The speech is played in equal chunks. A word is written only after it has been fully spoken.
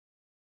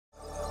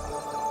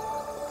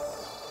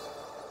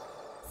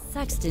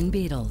Sexton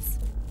beetles,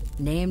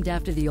 named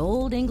after the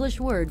Old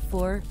English word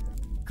for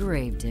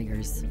grave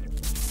diggers.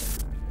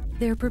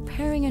 They're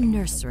preparing a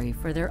nursery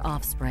for their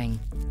offspring.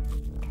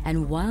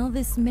 And while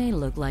this may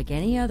look like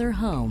any other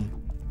home,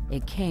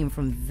 it came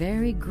from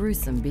very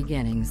gruesome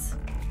beginnings.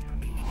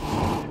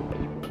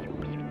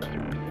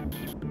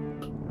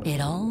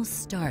 It all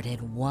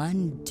started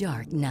one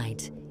dark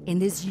night in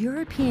this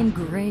European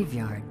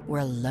graveyard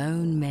where a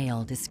lone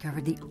male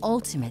discovered the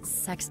ultimate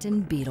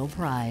Sexton beetle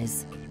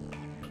prize,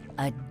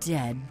 a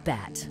dead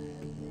bat.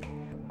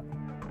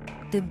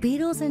 The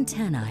beetle's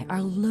antennae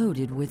are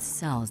loaded with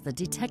cells that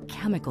detect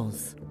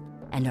chemicals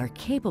and are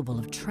capable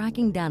of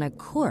tracking down a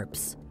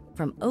corpse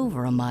from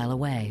over a mile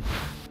away.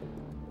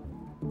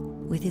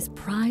 With his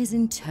prize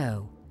in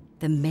tow,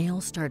 the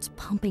male starts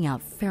pumping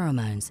out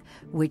pheromones,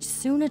 which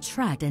soon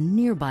attract a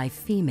nearby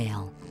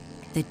female.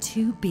 The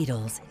two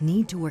beetles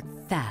need to work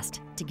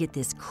fast to get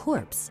this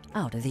corpse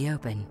out of the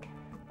open.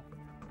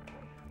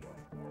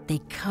 They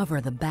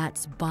cover the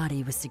bat's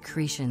body with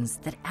secretions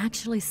that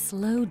actually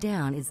slow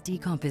down its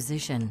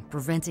decomposition,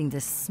 preventing the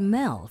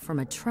smell from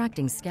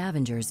attracting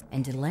scavengers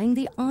and delaying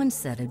the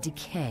onset of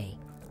decay.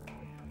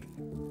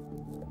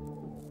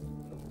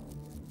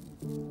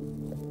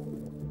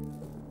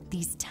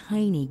 These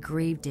tiny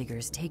grave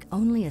diggers take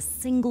only a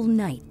single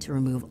night to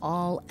remove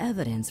all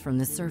evidence from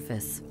the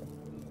surface.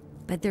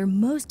 But their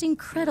most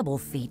incredible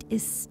feat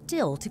is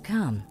still to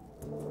come.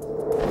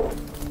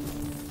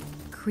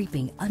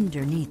 Creeping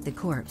underneath the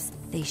corpse,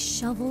 they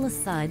shovel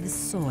aside the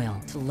soil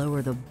to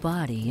lower the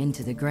body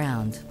into the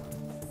ground.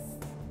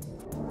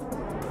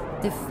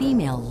 The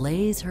female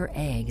lays her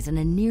eggs in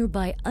a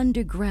nearby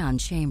underground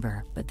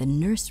chamber, but the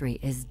nursery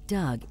is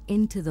dug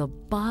into the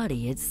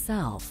body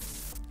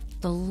itself.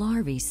 The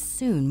larvae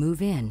soon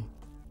move in.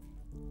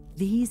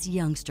 These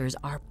youngsters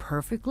are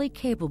perfectly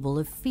capable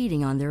of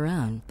feeding on their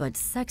own, but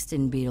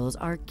Sexton beetles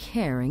are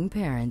caring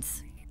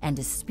parents. And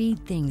to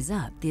speed things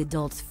up, the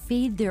adults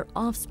feed their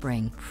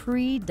offspring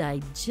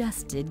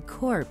pre-digested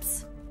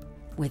corpse.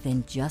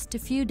 Within just a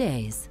few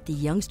days, the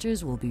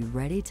youngsters will be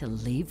ready to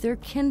leave their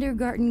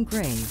kindergarten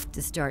grave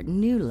to start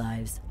new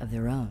lives of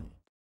their own.